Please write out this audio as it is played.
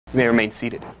You may remain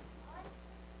seated.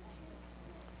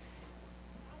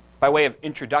 By way of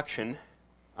introduction,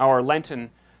 our Lenten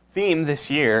theme this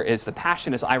year is The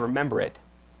Passion as I Remember It.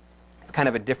 It's kind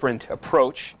of a different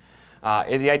approach.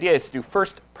 The idea is to do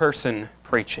first-person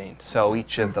preaching. So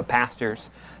each of the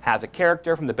pastors has a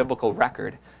character from the biblical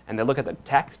record, and they look at the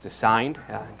text assigned,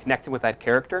 connected with that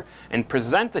character, and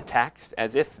present the text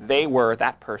as if they were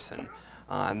that person.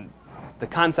 The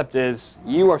concept is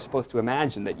you are supposed to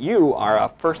imagine that you are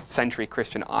a first-century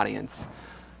Christian audience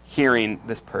hearing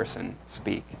this person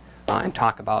speak and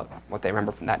talk about what they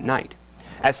remember from that night.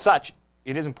 As such,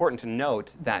 it is important to note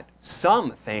that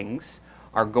some things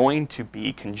are going to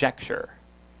be conjecture,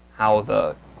 how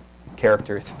the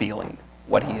character is feeling,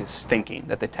 what he is thinking,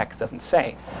 that the text doesn't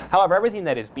say. However, everything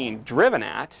that is being driven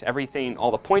at,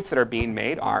 all the points that are being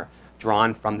made are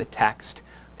drawn from the text,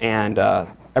 and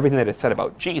everything that is said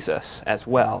about Jesus as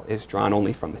well is drawn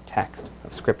only from the text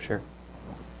of Scripture.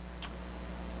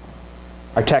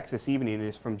 Our text this evening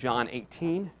is from John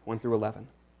 18, 1 through 11.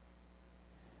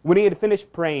 When he had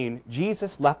finished praying,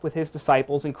 Jesus left with his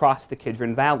disciples and crossed the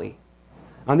Kidron Valley.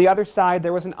 On the other side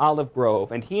there was an olive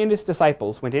grove, and he and his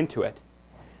disciples went into it.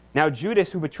 Now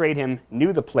Judas, who betrayed him,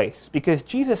 knew the place, because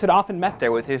Jesus had often met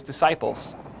there with his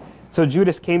disciples. So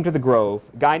Judas came to the grove,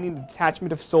 guiding a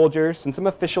detachment of soldiers and some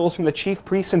officials from the chief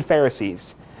priests and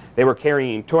Pharisees. They were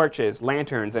carrying torches,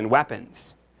 lanterns, and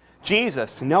weapons.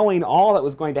 Jesus, knowing all that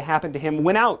was going to happen to him,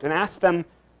 went out and asked them,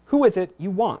 "Who is it you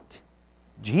want?"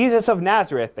 "Jesus of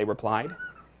Nazareth," they replied.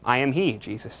 "I am he,"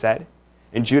 Jesus said,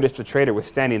 and Judas the traitor was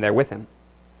standing there with him.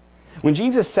 When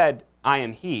Jesus said, "I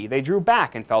am he," they drew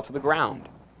back and fell to the ground.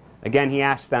 Again he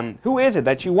asked them, "Who is it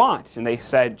that you want?" And they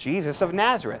said, "Jesus of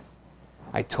Nazareth."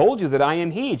 "I told you that I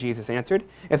am he," Jesus answered.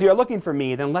 "If you are looking for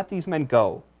me, then let these men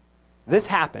go." This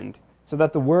happened so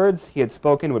that the words he had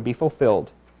spoken would be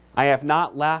fulfilled. "I have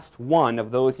not lost one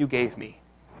of those you gave me."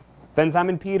 Then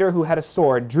Simon Peter, who had a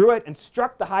sword, drew it and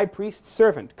struck the high priest's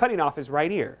servant, cutting off his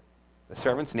right ear. The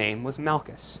servant's name was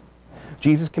Malchus.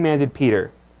 Jesus commanded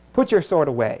Peter, "Put your sword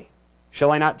away.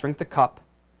 Shall I not drink the cup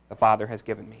the Father has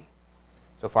given me?"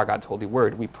 So far, God's holy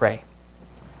word, we pray.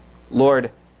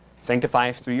 Lord,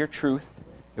 sanctify us through your truth.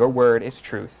 Your word is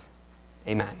truth.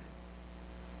 Amen.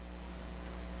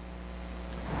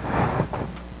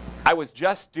 I was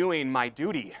just doing my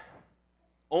duty.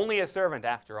 Only a servant,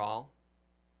 after all.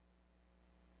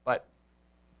 But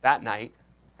that night,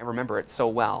 I remember it so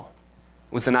well.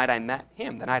 It was the night I met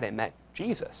him, the night I met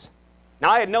Jesus. Now,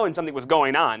 I had known something was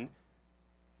going on.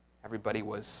 Everybody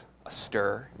was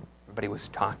astir. Everybody was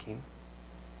talking.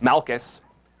 Malchus,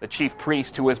 the chief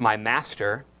priest who was my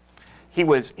master, he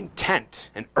was intent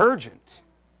and urgent.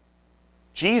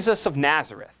 Jesus of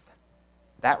Nazareth,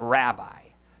 that rabbi,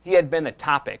 he had been the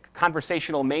topic,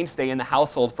 conversational mainstay in the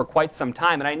household for quite some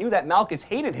time, and I knew that Malchus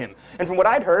hated him. And from what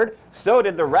I'd heard, so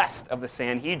did the rest of the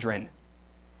Sanhedrin.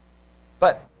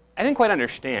 But I didn't quite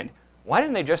understand. Why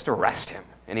didn't they just arrest him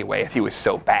anyway if he was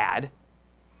so bad?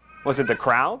 Was it the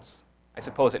crowds? I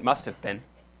suppose it must have been.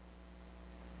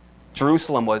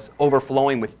 Jerusalem was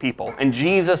overflowing with people, and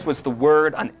Jesus was the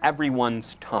word on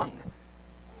everyone's tongue.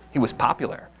 He was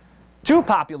popular. Too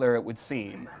popular, it would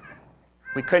seem.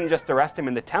 We couldn't just arrest him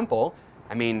in the temple.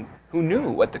 I mean, who knew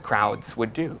what the crowds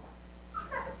would do?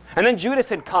 And then Judas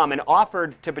had come and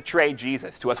offered to betray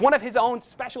Jesus to us, one of his own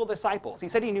special disciples. He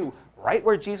said he knew right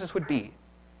where Jesus would be,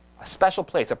 a special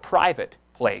place, a private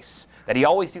place that he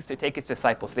always used to take his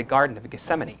disciples, the Garden of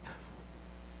Gethsemane.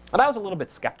 And I was a little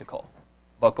bit skeptical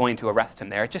about going to arrest him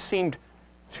there. It just seemed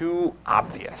too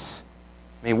obvious.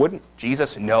 I mean, wouldn't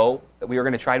Jesus know that we were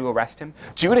going to try to arrest him?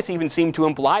 Judas even seemed to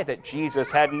imply that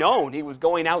Jesus had known he was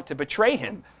going out to betray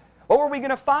him. What were we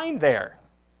going to find there?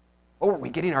 What were we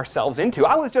getting ourselves into?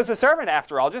 I was just a servant,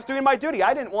 after all, just doing my duty.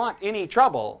 I didn't want any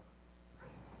trouble.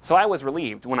 So I was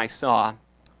relieved when I saw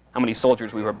how many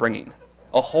soldiers we were bringing.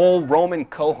 A whole Roman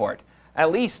cohort.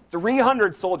 At least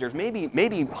 300 soldiers,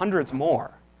 maybe hundreds more.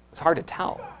 It was hard to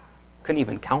tell. Couldn't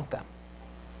even count them.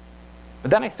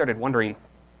 But then I started wondering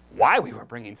why we were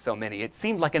bringing so many. It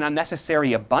seemed like an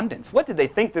unnecessary abundance. What did they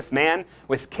think this man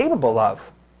was capable of?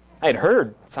 I had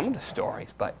heard some of the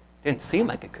stories, but it didn't seem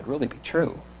like it could really be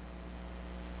true.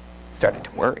 I started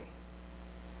to worry.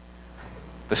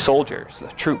 The soldiers, the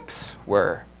troops,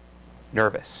 were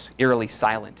nervous, eerily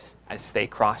silent as they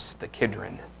crossed the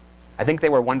Kidron. I think they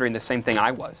were wondering the same thing I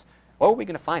was. What were we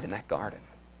going to find in that garden?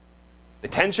 The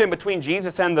tension between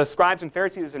Jesus and the scribes and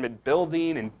Pharisees had been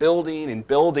building and building and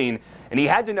building, and he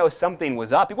had to know something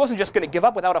was up. He wasn't just going to give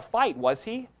up without a fight, was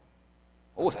he?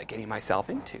 What was I getting myself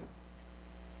into?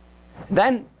 And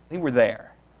then we were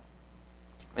there.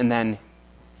 And then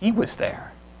he was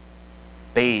there.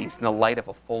 bathed in the light of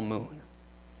a full moon.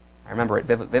 I remember it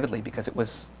vividly because it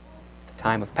was the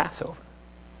time of Passover.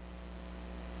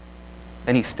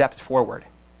 Then he stepped forward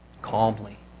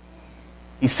calmly.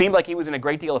 He seemed like he was in a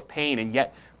great deal of pain, and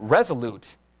yet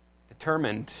resolute,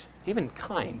 determined, even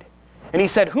kind. And he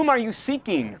said, "Whom are you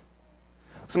seeking?"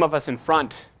 Some of us in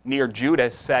front, near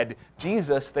Judas, said,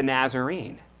 "Jesus the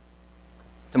Nazarene."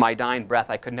 To my dying breath,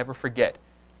 I could never forget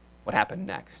what happened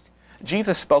next.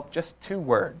 Jesus spoke just 2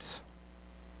 words,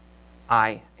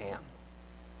 "I am."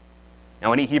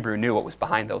 Now, any Hebrew knew what was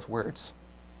behind those words.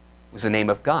 It was the name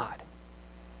of God,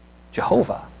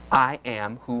 Jehovah. I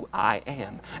am who I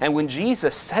am. And when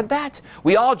Jesus said that,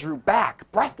 we all drew back,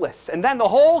 breathless. And then the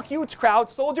whole huge crowd,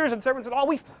 soldiers and servants and all,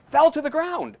 we fell to the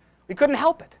ground. We couldn't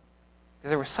help it because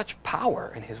there was such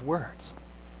power in his words.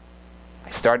 I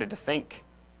started to think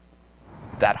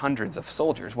that hundreds of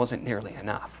soldiers wasn't nearly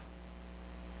enough.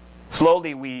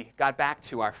 Slowly, we got back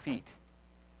to our feet.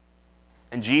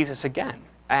 And Jesus again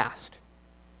asked,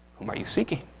 "Whom are you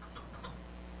seeking?"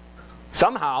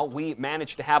 Somehow, we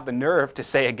managed to have the nerve to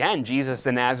say again, "Jesus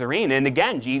the Nazarene." And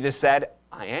again, Jesus said,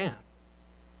 "I am."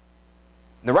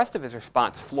 And the rest of his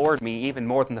response floored me even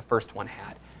more than the first one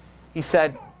had. He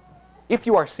said, "If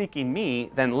you are seeking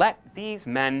me, then let these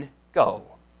men go."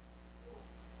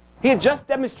 He had just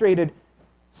demonstrated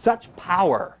such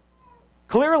power.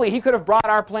 Clearly, he could have brought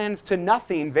our plans to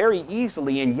nothing very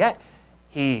easily, and yet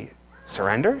he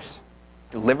surrenders,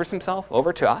 delivers himself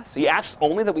over to us. He asks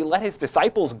only that we let his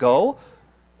disciples go.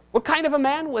 What kind of a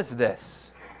man was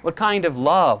this? What kind of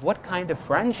love? What kind of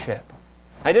friendship?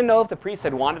 I didn't know if the priests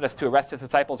had wanted us to arrest his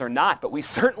disciples or not, but we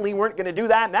certainly weren't going to do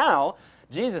that now.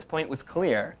 Jesus' point was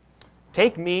clear.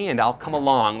 Take me and I'll come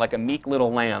along like a meek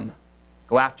little lamb.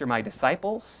 Go after my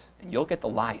disciples and you'll get the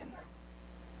lion.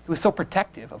 He was so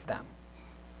protective of them.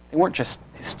 They weren't just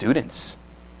his students.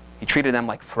 He treated them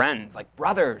like friends, like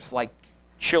brothers, like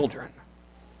children.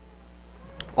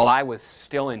 While I was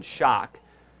still in shock,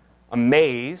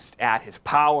 amazed at his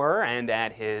power and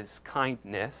at his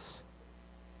kindness,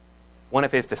 one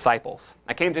of his disciples,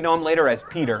 I came to know him later as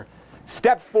Peter,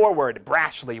 stepped forward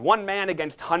brashly, one man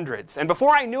against hundreds. And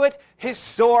before I knew it, his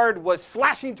sword was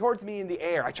slashing towards me in the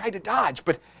air. I tried to dodge,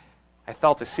 but I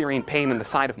felt a searing pain in the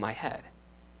side of my head.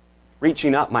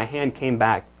 Reaching up, my hand came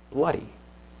back bloody.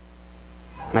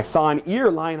 And I saw an ear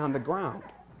lying on the ground.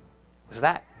 Was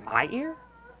that my ear?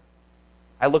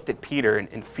 I looked at Peter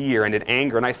in fear and in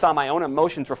anger, and I saw my own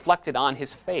emotions reflected on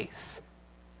his face.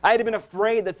 I had been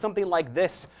afraid that something like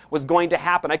this was going to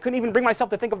happen. I couldn't even bring myself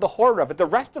to think of the horror of it. The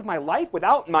rest of my life,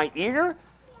 without my ear,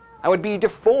 I would be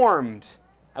deformed.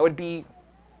 I would be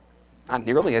not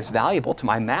nearly as valuable to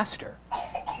my master.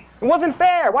 It wasn't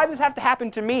fair. Why did this have to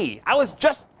happen to me? I was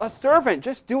just a servant,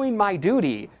 just doing my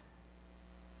duty.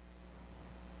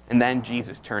 And then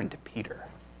Jesus turned to Peter,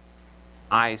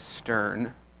 eyes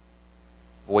stern,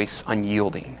 voice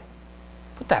unyielding.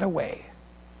 Put that away.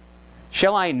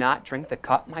 Shall I not drink the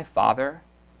cup my Father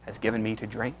has given me to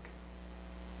drink?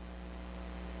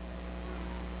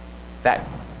 That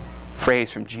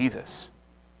phrase from Jesus,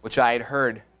 which I had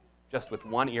heard just with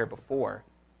one ear before,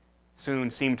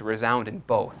 soon seemed to resound in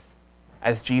both,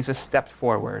 as Jesus stepped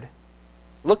forward,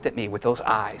 looked at me with those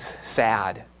eyes,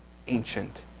 sad,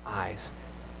 ancient eyes,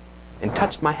 and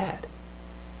touched my head.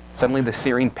 Suddenly the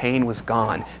searing pain was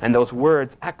gone, and those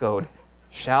words echoed,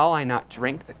 "Shall I not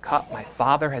drink the cup my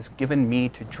Father has given me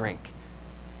to drink?"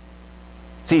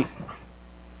 See,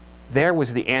 there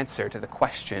was the answer to the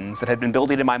questions that had been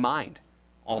building in my mind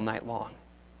all night long.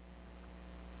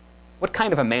 What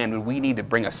kind of a man would we need to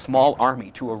bring a small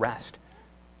army to arrest?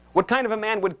 What kind of a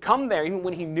man would come there even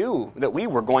when he knew that we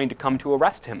were going to come to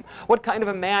arrest him? What kind of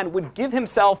a man would give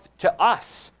himself to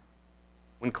us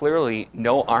when clearly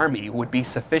no army would be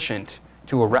sufficient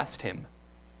to arrest him?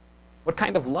 What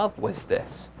kind of love was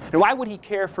this? And why would he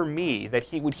care for me, that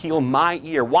he would heal my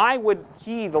ear? Why would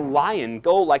he, the lion,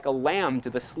 go like a lamb to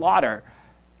the slaughter?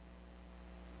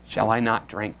 Shall I not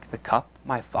drink the cup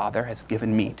my Father has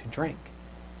given me to drink?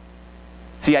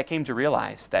 See, I came to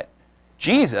realize that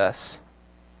Jesus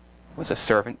was a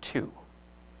servant too.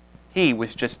 He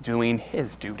was just doing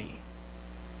his duty.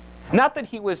 Not that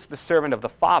he was the servant of the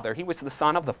Father, he was the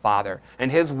Son of the Father,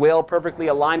 and his will, perfectly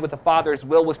aligned with the Father's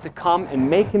will, was to come and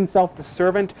make himself the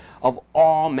servant of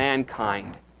all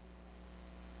mankind.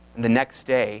 And the next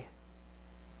day,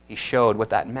 he showed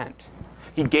what that meant.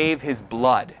 He gave his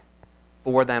blood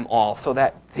for them all, so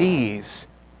that these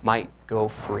might go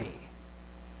free.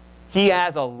 He,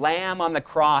 as a lamb on the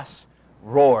cross,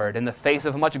 roared in the face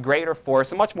of a much greater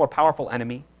force, a much more powerful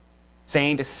enemy,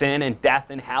 saying to sin and death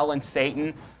and hell and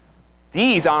Satan,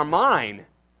 "These are mine.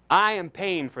 I am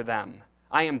paying for them.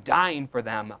 I am dying for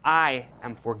them. I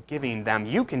am forgiving them.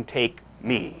 You can take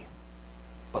me,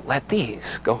 but let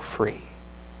these go free.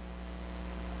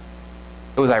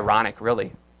 It was ironic,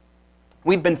 really.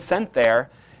 We'd been sent there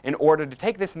in order to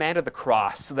take this man to the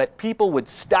cross so that people would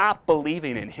stop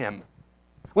believing in him.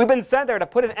 We've been sent there to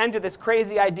put an end to this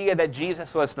crazy idea that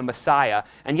Jesus was the Messiah,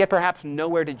 and yet perhaps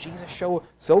nowhere did Jesus show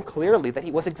so clearly that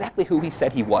he was exactly who he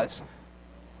said he was.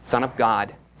 Son of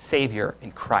God, Savior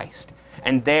in Christ.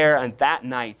 And there on that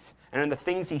night, and in the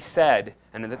things he said,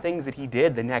 and in the things that he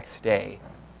did the next day,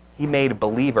 he made a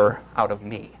believer out of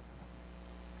me.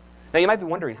 Now you might be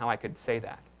wondering how I could say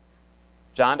that.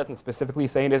 John doesn't specifically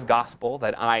say in his gospel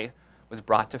that I was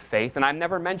brought to faith, and I'm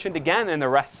never mentioned again in the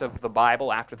rest of the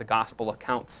Bible after the gospel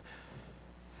accounts.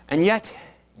 And yet,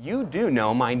 you do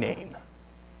know my name.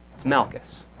 It's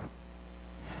Malchus.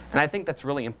 And I think that's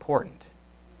really important.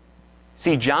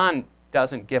 See, John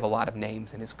doesn't give a lot of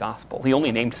names in his gospel. He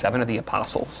only named 7 of the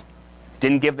apostles.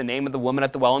 Didn't give the name of the woman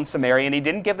at the well in Samaria, and he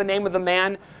didn't give the name of the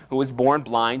man who was born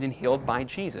blind and healed by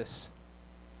Jesus.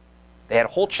 They had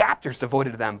whole chapters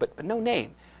devoted to them, but no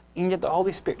name. And yet the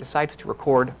Holy Spirit decides to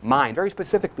record mine. Very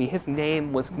specifically, his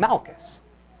name was Malchus.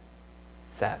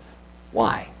 It says.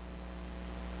 Why?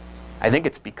 I think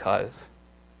it's because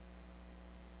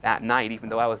that night, even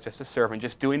though I was just a servant,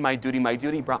 just doing my duty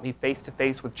brought me face to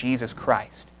face with Jesus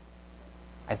Christ.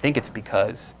 I think it's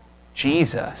because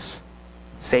Jesus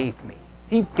saved me.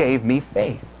 He gave me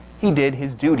faith. He did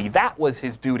his duty. That was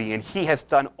his duty, and he has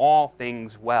done all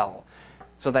things well,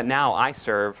 so that now I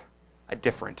serve a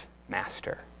different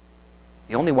master,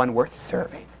 the only one worth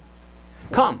serving.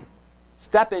 Come,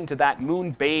 step into that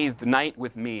moon-bathed night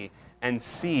with me and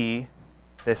see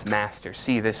this master,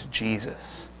 see this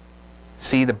Jesus.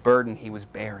 See the burden he was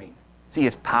bearing. See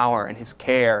his power and his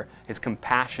care, his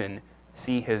compassion.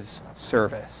 See his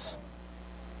service.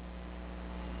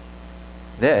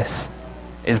 This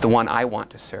is the one I want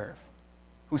to serve,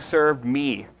 who served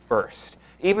me first.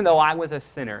 Even though I was a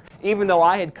sinner, even though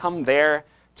I had come there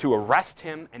to arrest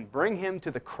him and bring him to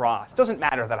the cross. It doesn't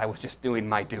matter that I was just doing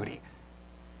my duty.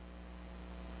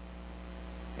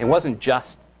 It wasn't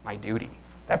just my duty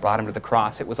that brought him to the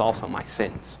cross. It was also my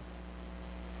sins.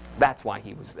 That's why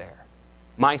he was there.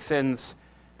 My sins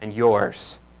and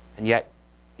yours. And yet,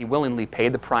 he willingly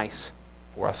paid the price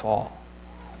for us all,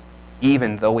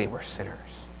 even though we were sinners.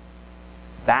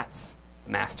 That's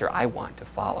the master I want to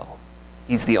follow.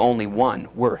 He's the only one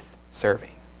worth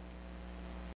serving.